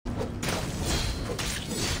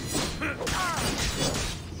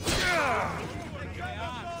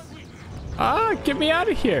Ah, get me out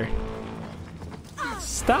of here.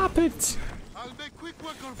 Stop it. I'll make quick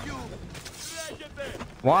work of you.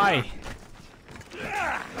 Why?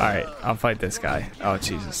 Alright, I'll fight this guy. Oh,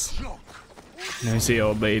 Jesus. There's the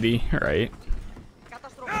old lady, right?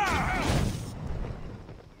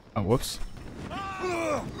 Oh, whoops.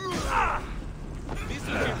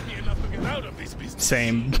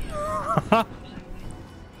 Same.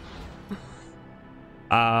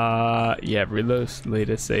 Yeah, reload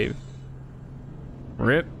latest save.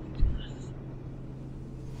 RIP.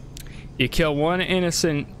 You kill one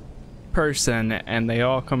innocent person and they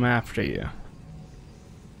all come after you.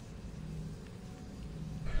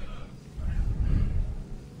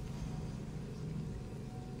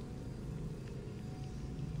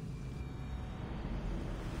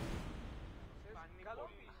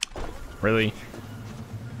 Really?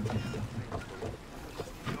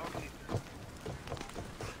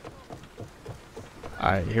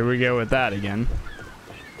 Alright, here we go with that again.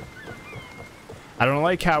 I don't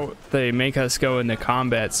like how they make us go into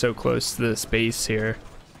combat so close to this base here.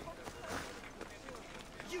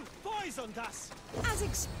 You poisoned us.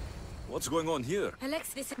 What's going on here?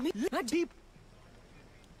 Alex, this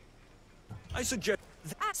I suggest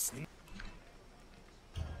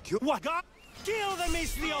What? God? Kill the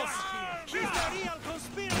Mystios! He's the real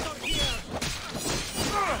conspirator here!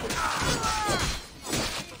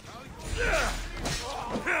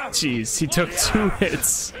 Jeez, he took 2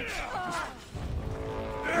 hits.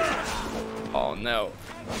 Oh no.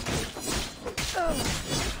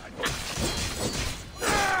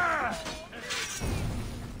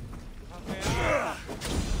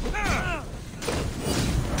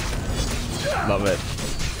 Love it.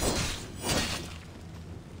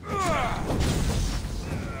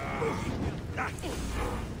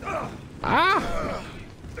 Ah!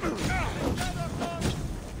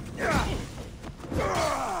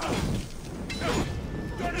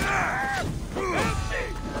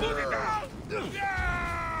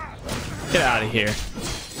 Get out of here.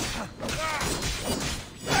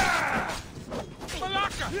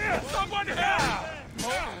 Someone help!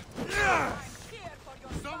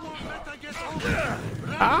 Someone better get over.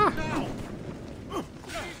 Ah!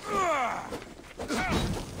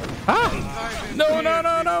 Ah! No, no,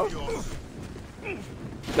 no, no!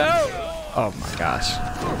 No! Oh my gosh.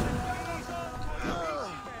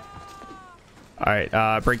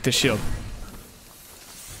 Alright, break the shield.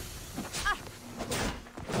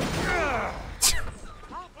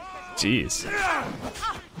 Jeez.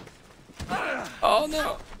 Oh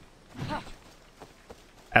no.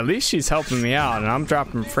 At least she's helping me out, and I'm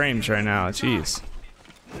dropping frames right now. Jeez.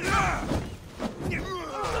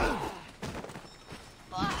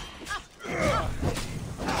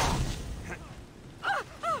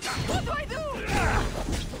 What do I do?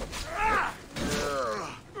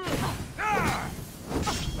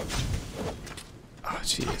 Oh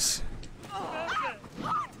jeez.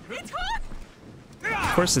 It's hot.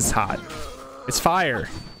 Of course it's hot. It's fire.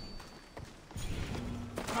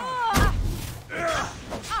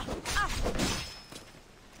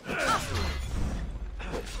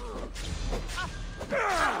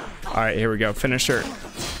 All right, here we go. Finish her.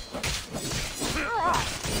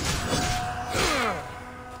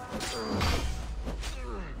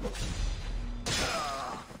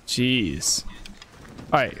 Jeez.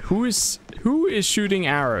 All right, who is shooting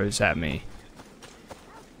arrows at me?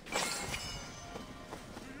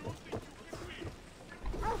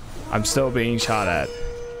 I'm still being shot at.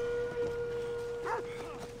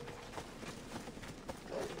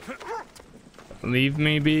 Leave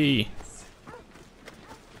me be.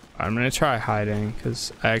 I'm gonna try hiding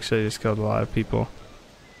because I actually just killed a lot of people.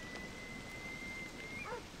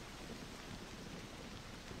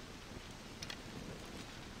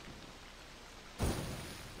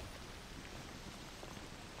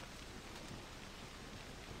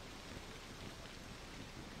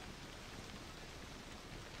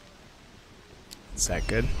 Is that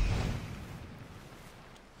good?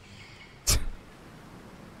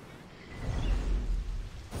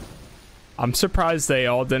 I'm surprised they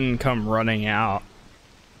all didn't come running out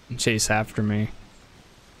and chase after me.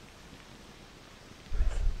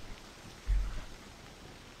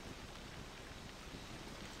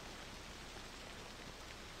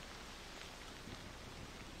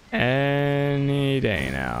 Any day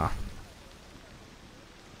now.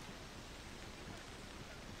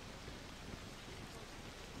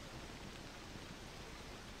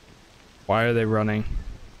 Why are they running?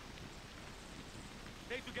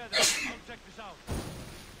 Stay together. I'll check this out.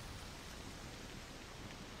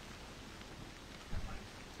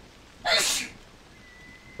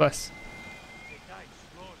 Bless. They died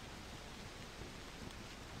slowly.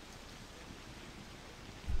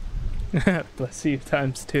 Bless you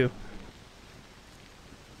times 2.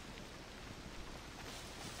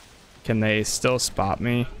 Can they still spot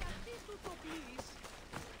me?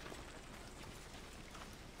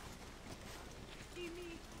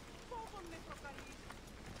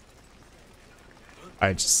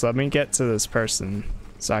 Alright, just let me get to this person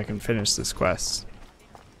so I can finish this quest.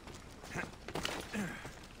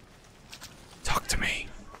 Talk to me.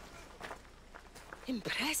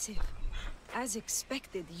 Impressive. As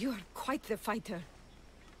expected, you're quite the fighter.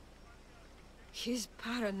 His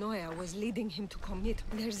paranoia was leading him to commit.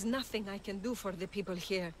 There's nothing I can do for the people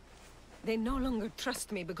here. They no longer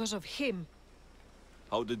trust me because of him.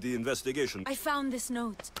 How did the investigation? I found this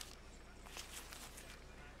note.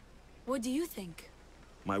 What do you think?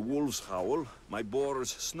 My wolves howl, my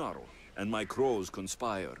boars snarl, and my crows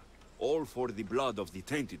conspire. All for the blood of the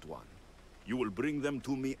Tainted One. You will bring them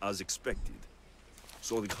to me as expected.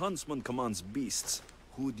 So the huntsman commands beasts,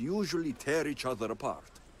 who'd usually tear each other apart.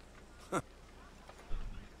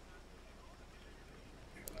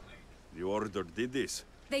 The Order did this.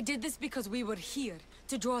 They did this because we were here,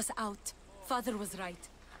 to draw us out. Father was right.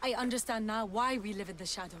 I understand now why we live in the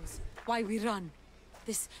shadows, why we run.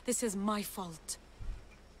 This is my fault.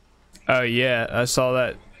 Oh yeah, I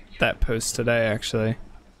saw that post today actually.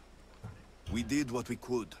 We did what we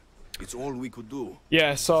could. It's all we could do. Yeah,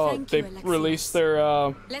 I saw they released their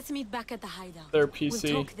Let's meet back at the hideout. their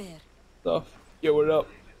PC We'll talk there. stuff. Yo, what up?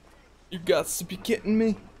 You got to be kidding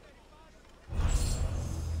me.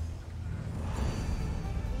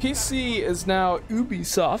 PC is now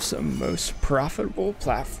Ubisoft's most profitable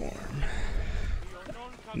platform.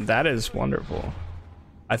 That is wonderful.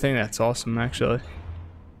 I think that's awesome, actually.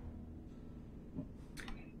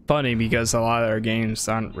 Funny because a lot of their games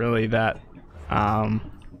aren't really that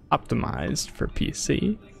optimized for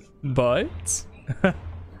PC, but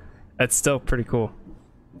that's still pretty cool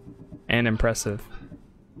and impressive.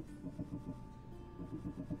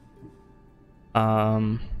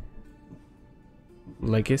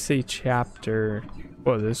 Legacy chapter.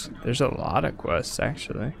 Whoa, there's a lot of quests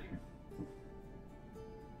actually.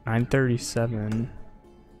 937.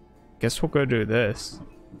 Guess we'll go do this.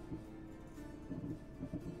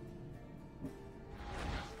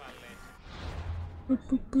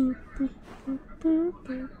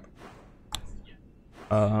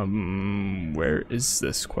 Where is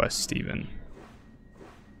this quest even?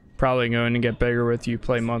 Probably going to get bigger with you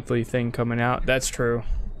play monthly thing coming out. That's true.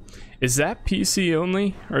 Is that PC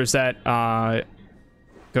only, or is that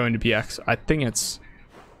going to be I think it's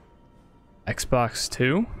Xbox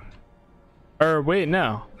 2? Or wait,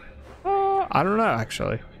 no. I don't know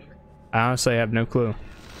actually. I honestly have no clue.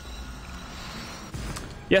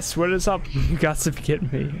 Yes, what is up? You got to be kidding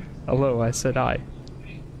me. Hello, I said hi.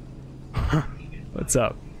 What's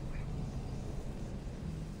up?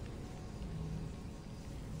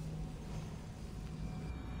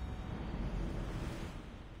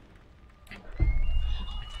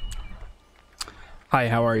 Hi,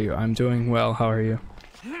 how are you? I'm doing well. How are you?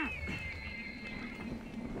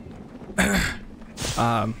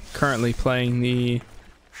 Currently playing the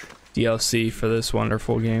DLC for this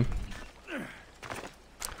wonderful game.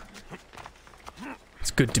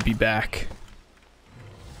 It's good to be back.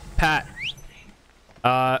 Pat,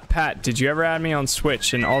 did you ever add me on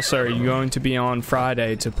Switch? And also, are you going to be on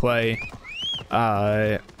Friday to play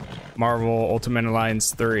Marvel Ultimate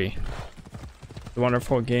Alliance 3? The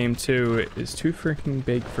wonderful game 2 is too freaking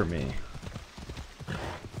big for me.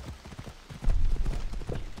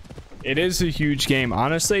 It is a huge game.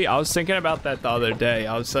 Honestly, I was thinking about that the other day.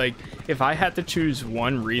 I was like, if I had to choose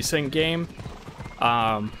one recent game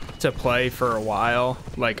to play for a while,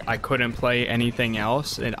 like I couldn't play anything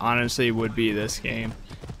else, it honestly would be this game,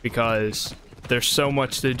 because there's so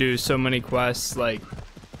much to do, so many quests, like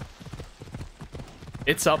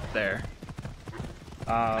it's up there.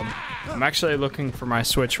 I'm actually looking for my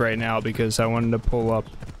Switch right now because I wanted to pull up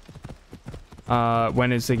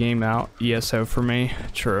when is the game out? ESO for me.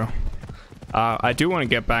 True. I do want to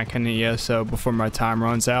get back into ESO before my time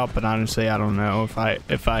runs out, but honestly I don't know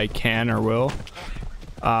if I can or will.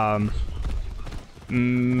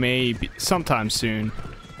 Maybe sometime soon.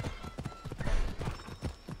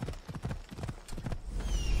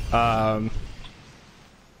 Let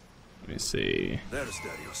me see. There's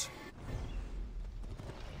Darius.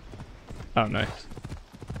 Oh, nice.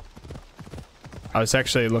 I was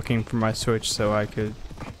actually looking for my Switch so I could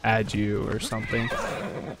add you or something.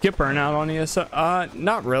 Get burnout on ESO?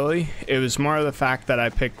 Not really. It was more of the fact that I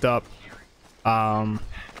picked up, Found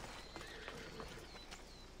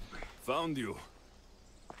you.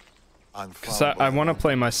 because I want to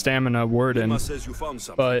play my Stamina Warden, Emma says you found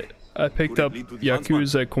something. but I picked up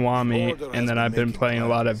Yakuza Kiwami, and then I've been playing a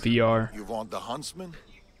lot of VR. You want the huntsman?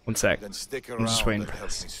 One sec. Then stick I'm just around waiting and for help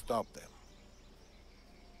this. me stop them.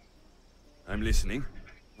 I'm listening.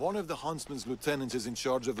 One of the huntsman's lieutenants is in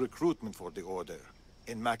charge of recruitment for the order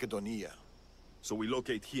in Macedonia. So we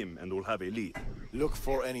locate him and we'll have a lead. Look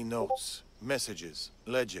for any notes, messages,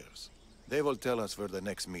 ledgers. They will tell us where the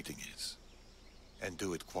next meeting is. And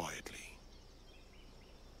do it quietly.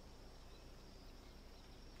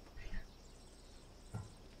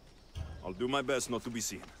 I'll do my best not to be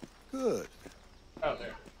seen. Good. Oh,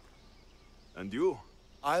 there. And you?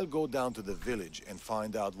 I'll go down to the village and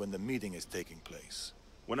find out when the meeting is taking place.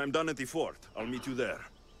 When I'm done at the fort, I'll meet you there.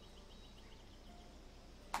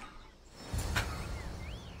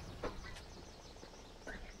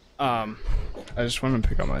 I just want to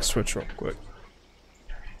pick up my Switch real quick.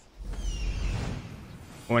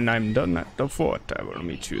 When I'm done at the fort, I will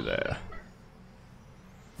meet you there.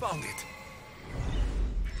 Found it.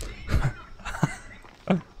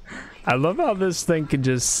 I love how this thing can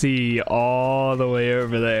just see all the way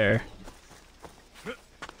over there.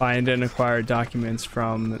 Find and acquire documents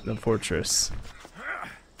from the fortress.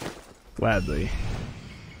 Gladly.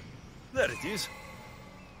 There it is.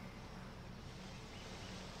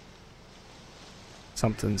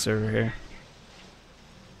 Something's over here.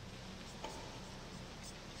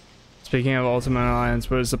 Speaking of Ultimate Alliance,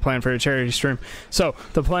 what is the plan for your charity stream? So,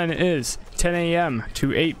 the plan is 10 a.m.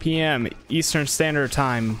 to 8 p.m. Eastern Standard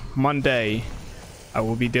Time, Monday. I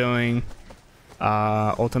will be doing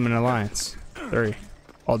Ultimate Alliance 3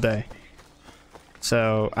 all day.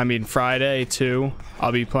 So, I mean, Friday too,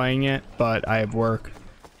 I'll be playing it, but I have work.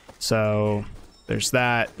 So, there's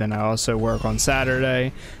that. Then I also work on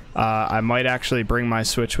Saturday. I might actually bring my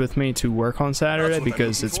Switch with me to work on Saturday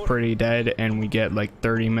because it's pretty dead and we get like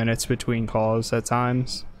 30 minutes between calls at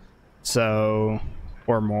times. So,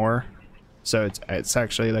 or more. So it's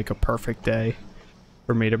actually like a perfect day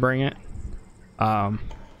for me to bring it.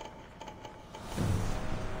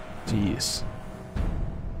 Jeez.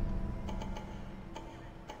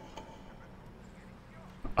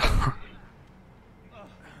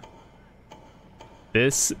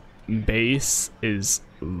 This base is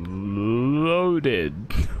loaded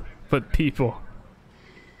with people.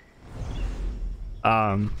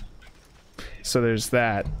 So there's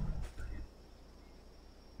that.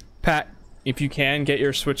 Pat, if you can get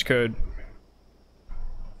your Switch code.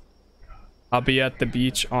 I'll be at the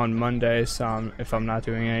beach on Monday, so if I'm not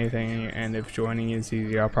doing anything and if joining is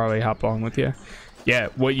easy, I'll probably hop on with you. Yeah,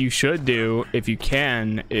 what you should do if you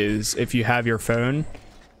can is if you have your phone,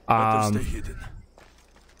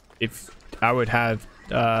 if I would have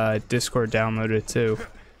Discord downloaded too,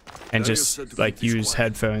 and just like use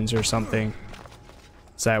headphones or something,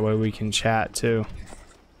 so that way we can chat too,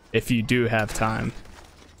 if you do have time,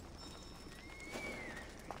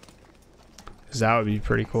 because that would be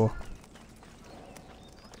pretty cool.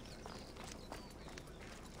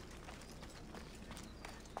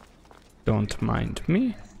 Don't mind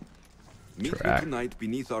me. Meet you tonight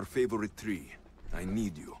beneath our favorite tree. I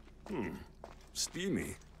need you.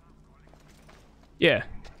 Steamy. Yeah.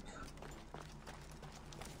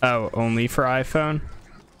 Oh, only for iPhone?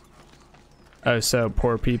 Oh, so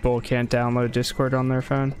poor people can't download Discord on their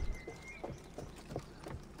phone?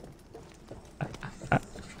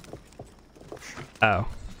 Oh.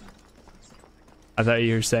 I thought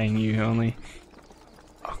you were saying you only...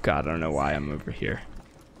 Oh god, I don't know why I'm over here.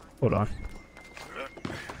 Hold on.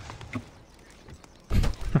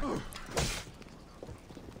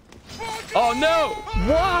 Oh no!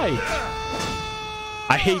 Why?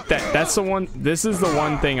 I hate that. That's the one. This is the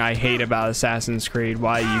one thing I hate about Assassin's Creed.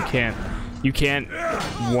 Why you can't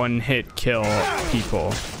one-hit kill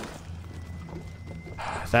people.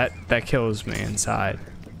 That kills me inside.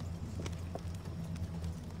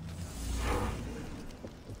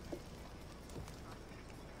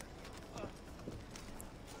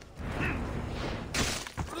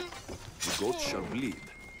 Goat shall bleed,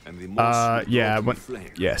 and the moss yeah, will flame.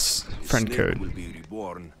 yes, The friend snake code. will be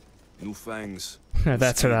reborn. New fangs. No,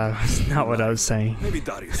 that's what I was, not what I was saying. Maybe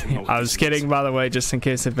Darius will know I was kidding, by the way, just in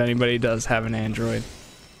case if anybody does have an Android.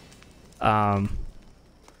 But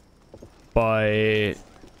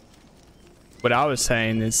what I was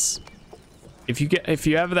saying is, if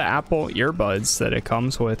you have the Apple earbuds that it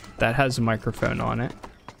comes with, that has a microphone on it.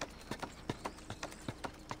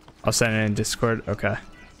 I'll send it in Discord. Okay.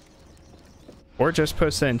 Or just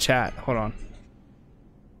post it in chat. Hold on.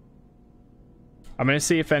 I'm gonna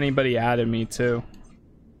see if anybody added me too.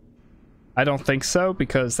 I don't think so,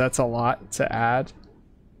 because that's a lot to add.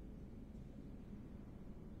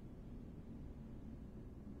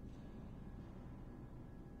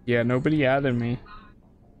 Yeah, nobody added me.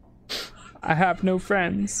 I have no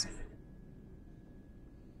friends.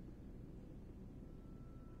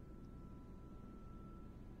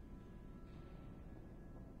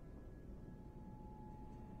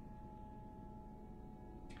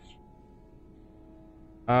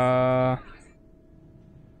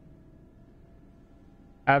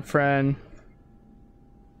 Add friend.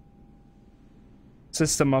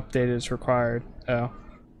 System update is required. Oh.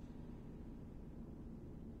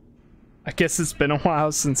 I guess it's been a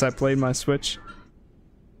while since I played my Switch.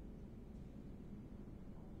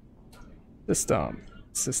 System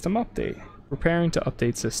update. Preparing to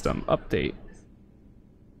update system. Update.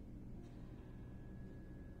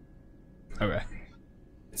 Okay.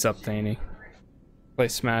 It's updating. Play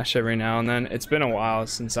Smash every now and then. It's been a while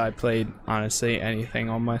since I played, honestly, anything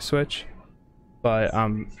on my Switch. But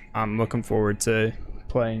I'm looking forward to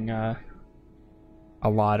playing a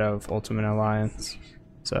lot of Ultimate Alliance.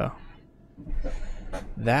 So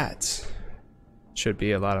that should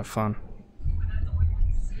be a lot of fun.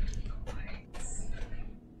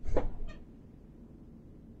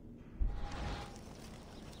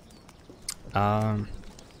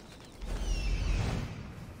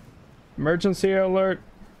 Emergency alert.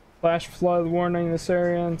 Flash flood warning this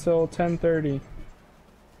area until 10:30.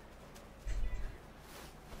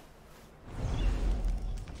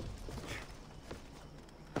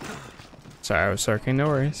 Sorry, I was lurking. No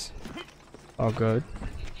worries. All good.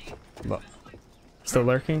 Look. Still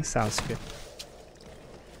lurking? Sounds good.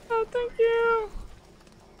 Oh, thank you.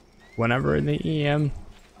 Whenever the EM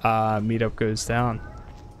meetup goes down.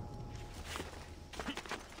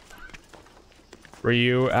 Were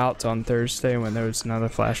you out on Thursday when there was another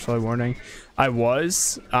flash flood warning? I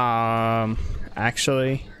was,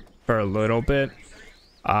 actually, for a little bit.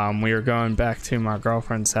 We were going back to my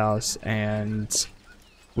girlfriend's house, and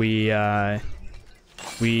there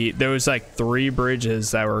was like 3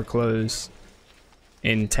 bridges that were closed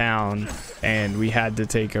in town, and we had to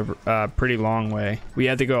take a pretty long way. We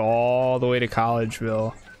had to go all the way to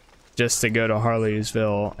Collegeville just to go to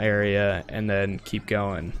Harleysville area and then keep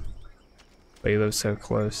going. But he lives so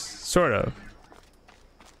close. Sort of.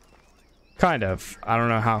 Kind of. I don't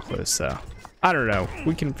know how close though. I don't know.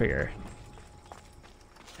 We can figure.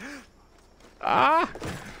 Ah!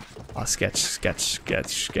 I'll sketch.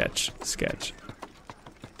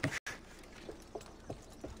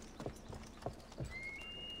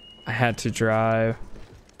 I had to drive.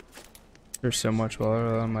 There's so much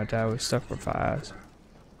water. My dad was stuck for 5 hours.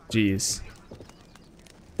 Jeez.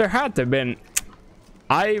 There had to have been.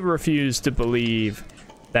 I refuse to believe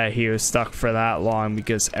that he was stuck for that long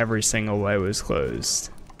because every single way was closed.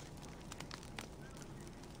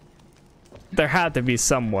 There had to be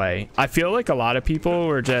some way. I feel like a lot of people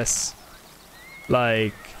were just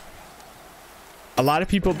like, a lot of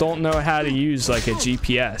people don't know how to use like a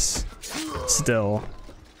GPS still,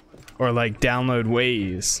 or like download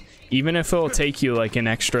Waze, even if it'll take you like an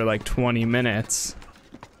extra like 20 minutes.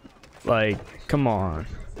 Like, come on.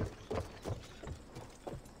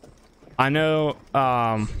 I know,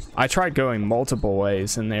 I tried going multiple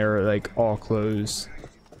ways and they were like all closed.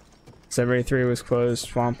 783 was closed.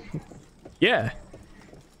 Swamp. Yeah.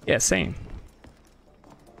 Yeah, same.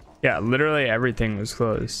 Yeah, literally everything was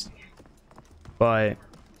closed. But,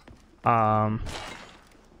 I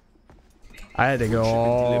had to go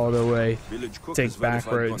all the way, take back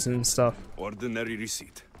roads and stuff. Ordinary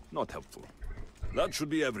receipt. Not helpful. That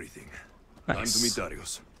should be everything. Nice. Time to meet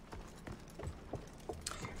Darius.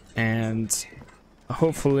 And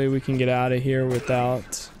hopefully we can get out of here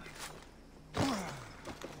without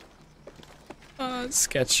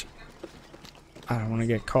sketch. I don't want to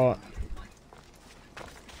get caught.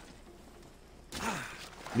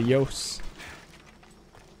 Adios.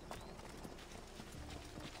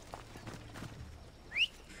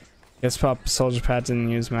 Guess Pop Soldier Pat didn't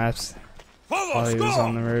use maps while he was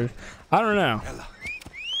on the road. I don't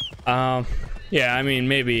know. Yeah, I mean,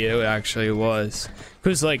 maybe it actually was.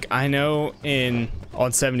 Because, like, I know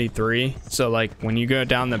on 73, so, like, when you go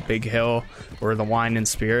down the big hill where the Wine and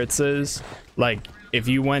Spirits is, like, if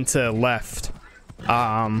you went to left,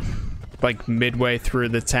 like, midway through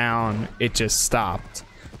the town, it just stopped.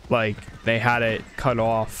 Like, they had it cut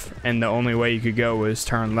off, and the only way you could go was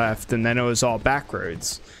turn left, and then it was all back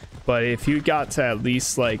roads. But if you got to at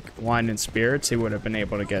least, like, Wine and Spirits, he would have been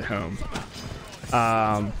able to get home.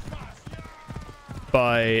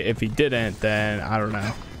 But if he didn't, then I don't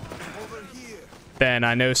know. Then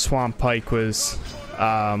I know Swamp Pike was,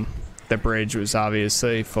 the bridge was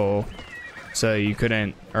obviously full, so you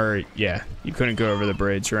couldn't, or yeah, you couldn't go over the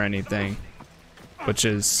bridge or anything, which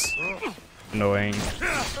is annoying.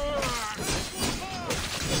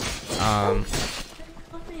 I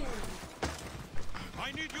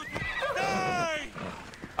need you to die!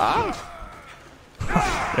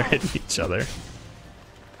 They're hitting each other.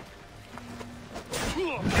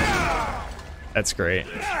 That's great.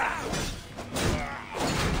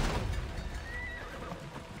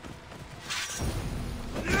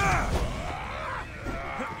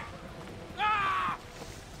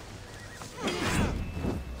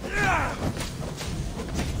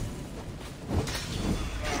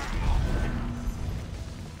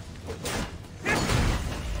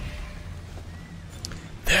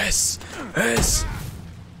 This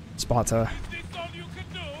Sparta. Is this all you can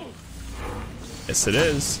do? Yes, it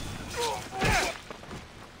is.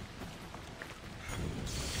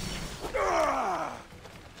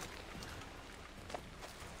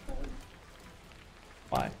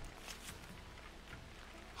 Why?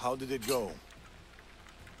 How did it go?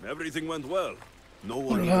 Everything went well. No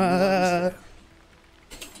one even knew I was there.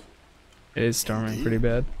 It is storming pretty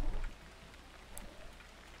bad.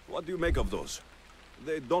 What do you make of those?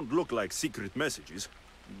 They don't look like secret messages.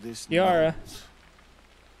 This Yara.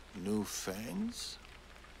 note. New fangs,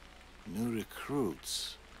 new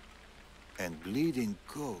recruits, and bleeding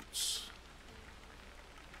goats.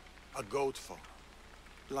 A goat farm,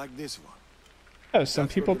 like this one. Oh, some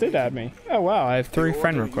people did add me. Oh wow, I have 3 The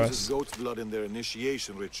friend Order uses requests. goat's blood in their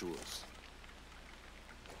initiation rituals.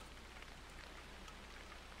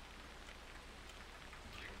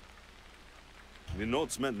 The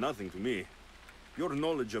notes meant nothing to me. Your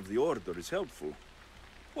knowledge of the Order is helpful.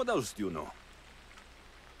 What else do you know?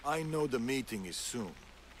 I know the meeting is soon.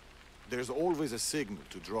 There's always a signal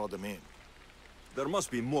to draw them in. There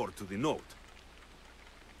must be more to the note.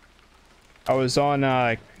 I was on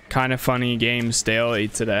Kind of Funny Games Daily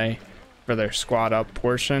today for their squad up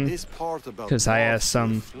portion. This part about 'Cause I moths asked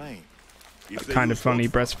some with flame. If they Kind of use Funny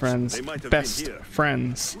goat best farms, friends, they might have best been here.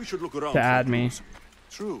 friends We should look around to for add me. clues.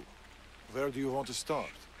 True. Where do you want to start?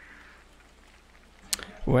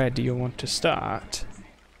 Where do you want to start?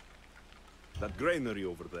 That granary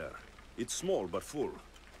over there. It's small but full.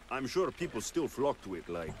 I'm sure people still flock to it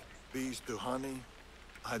like... Bees to honey?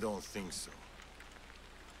 I don't think so.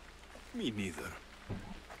 Me neither.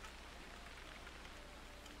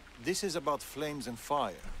 This is about flames and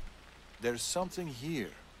fire. There's something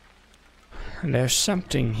here. There's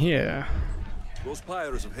something here. Those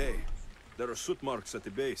pyres of hay. There are soot marks at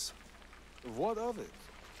the base. What of it?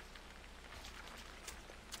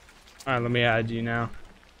 Alright, let me add you now.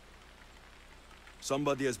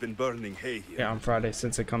 Somebody has been burning hay here. Yeah, on Friday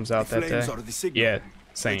since it comes out The that day. flames are the signal. Yeah, Which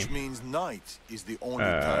same. means night is the only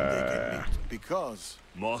time they can meet. Because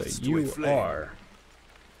Moths But to a you flame. are.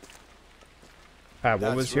 Pat, what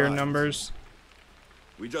That's was your right. numbers?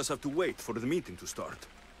 We just have to wait for the meeting to start.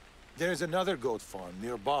 there's another goat farm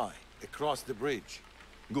nearby, across the bridge.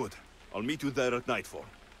 Good. I'll meet you there at nightfall.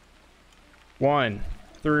 1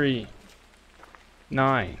 3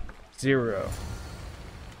 9 0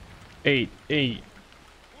 8 8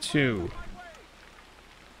 2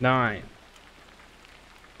 9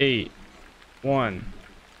 8 1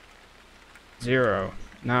 0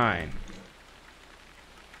 9.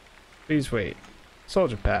 Please wait.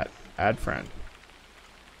 Soldier Pat, add friend.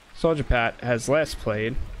 Soldier Pat has last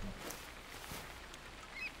played.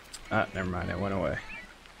 Ah, never mind, it went away.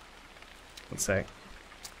 Let's say.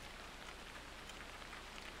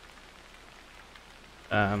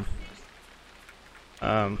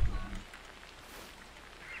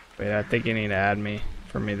 Wait, I think you need to add me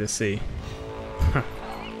for me to see.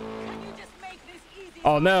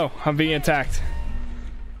 Oh no, I'm being attacked.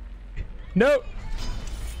 No!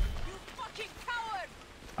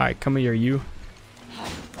 Alright, come here, you.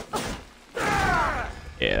 Yeah,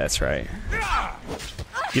 that's right.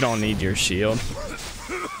 You don't need your shield.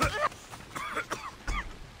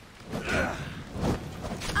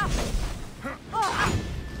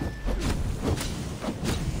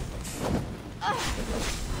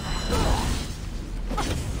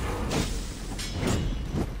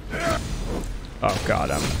 Oh god,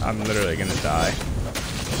 I'm literally gonna die.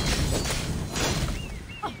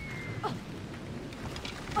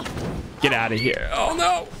 Get out of here. Oh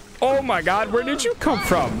no! Oh my god, where did you come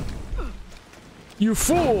from? You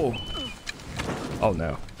fool! Oh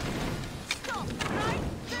no.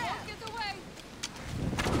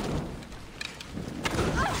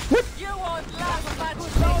 You won't last much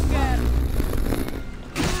longer.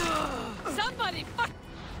 Somebody fuck.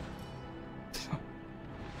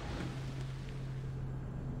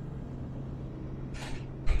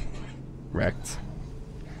 Wrecked.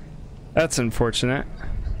 That's unfortunate.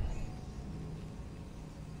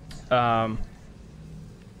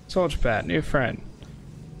 Soldier Pat, new friend.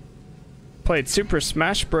 played Super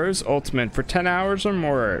Smash Bros. Ultimate for 10 hours or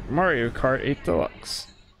more. Mario Kart 8 Deluxe.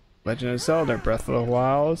 Legend of Zelda, Breath of the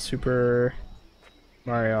Wild, Super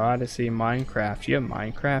Mario Odyssey, Minecraft. You have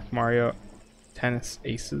Minecraft, Mario Tennis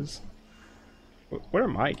Aces. What are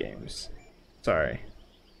my games? Sorry.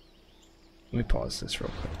 Let me pause this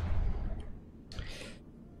real quick.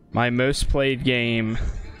 My most played game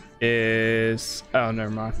is... Oh,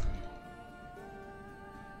 never mind.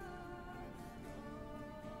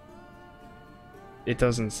 It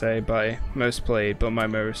doesn't say by most played, but my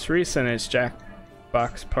most recent is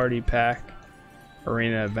Jackbox Party Pack,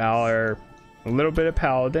 Arena of Valor, a little bit of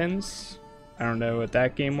Paladins. I don't know what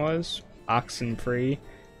that game was. Oxenfree,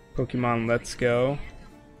 Pokemon Let's Go,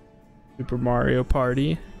 Super Mario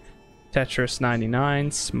Party, Tetris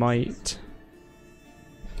 99, Smite,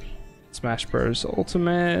 Smash Bros.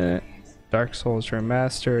 Ultimate, Dark Souls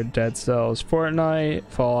Remastered, Dead Cells, Fortnite,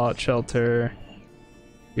 Fallout Shelter,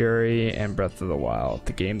 Fury, and Breath of the Wild,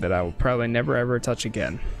 the game that I will probably never ever touch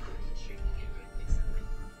again.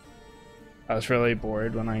 I was really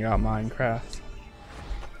bored when I got Minecraft.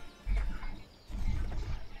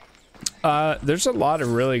 There's a lot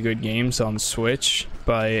of really good games on Switch,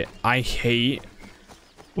 but I hate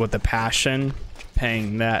with a passion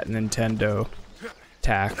paying that Nintendo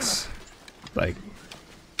tax. Like,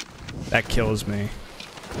 that kills me.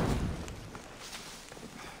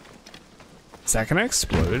 Is that gonna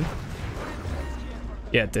explode?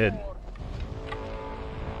 Yeah, it did.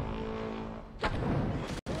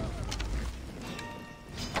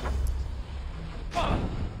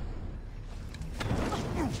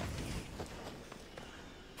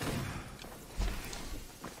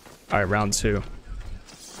 Alright, round 2.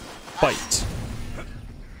 Fight.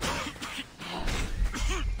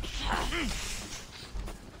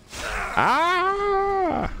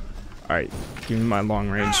 Ah! Alright, give me my long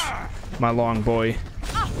range. My long boy.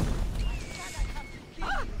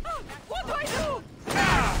 What do I do?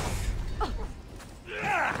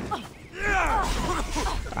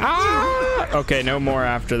 Ah! Okay, no more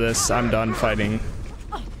after this. I'm done fighting.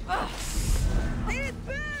 It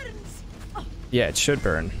burns. Yeah, it should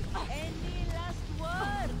burn. Any last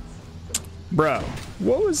words? Bro,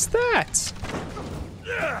 what was that?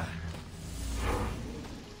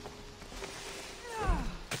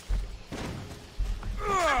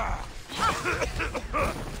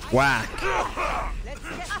 Whack. Let's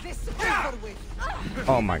get this over with.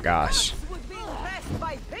 Oh my gosh. Would be impressed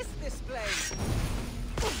by this display.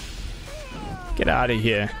 Get out of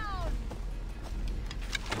here.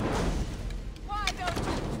 Why don't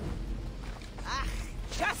you?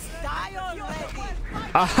 Just die already.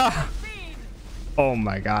 Aha! Oh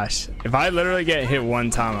my gosh. If I literally get hit one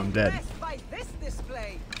time, I'm dead. Impressed by this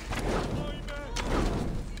display.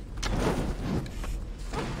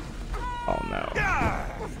 Oh no.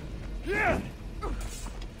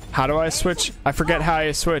 How do I switch? I forget how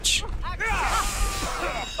I switch.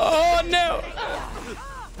 Oh no!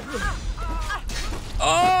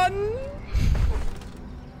 Oh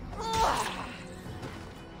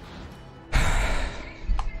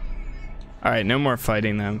Alright, no more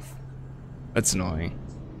fighting them. That's annoying.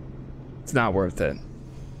 It's not worth it.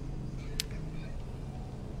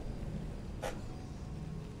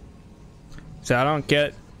 So I don't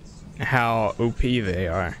get how OP they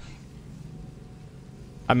are.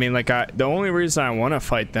 I mean, like, the only reason I want to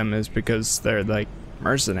fight them is because they're like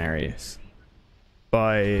mercenaries.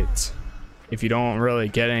 But if you don't really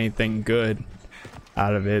get anything good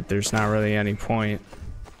out of it, there's not really any point.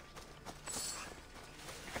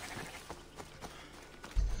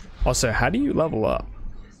 Also, how do you level up?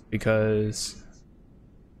 Because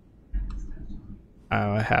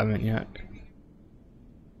I haven't yet.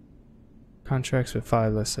 Contracts with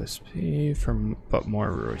 5 less SP from but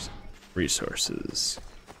more resources.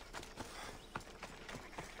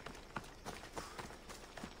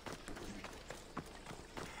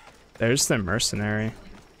 There's the mercenary.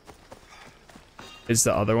 Is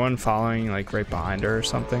the other one following like right behind her or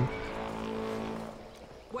something?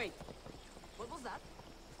 Wait, what was that?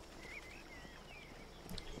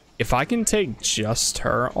 If I can take just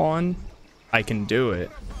her on, I can do it.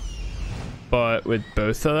 But with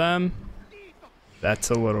both of them, that's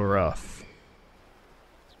a little rough.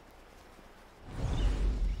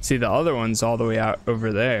 See, the other one's all the way out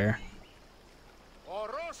over there.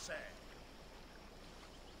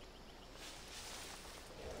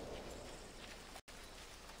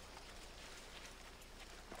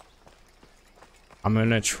 I'm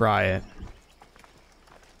gonna try it.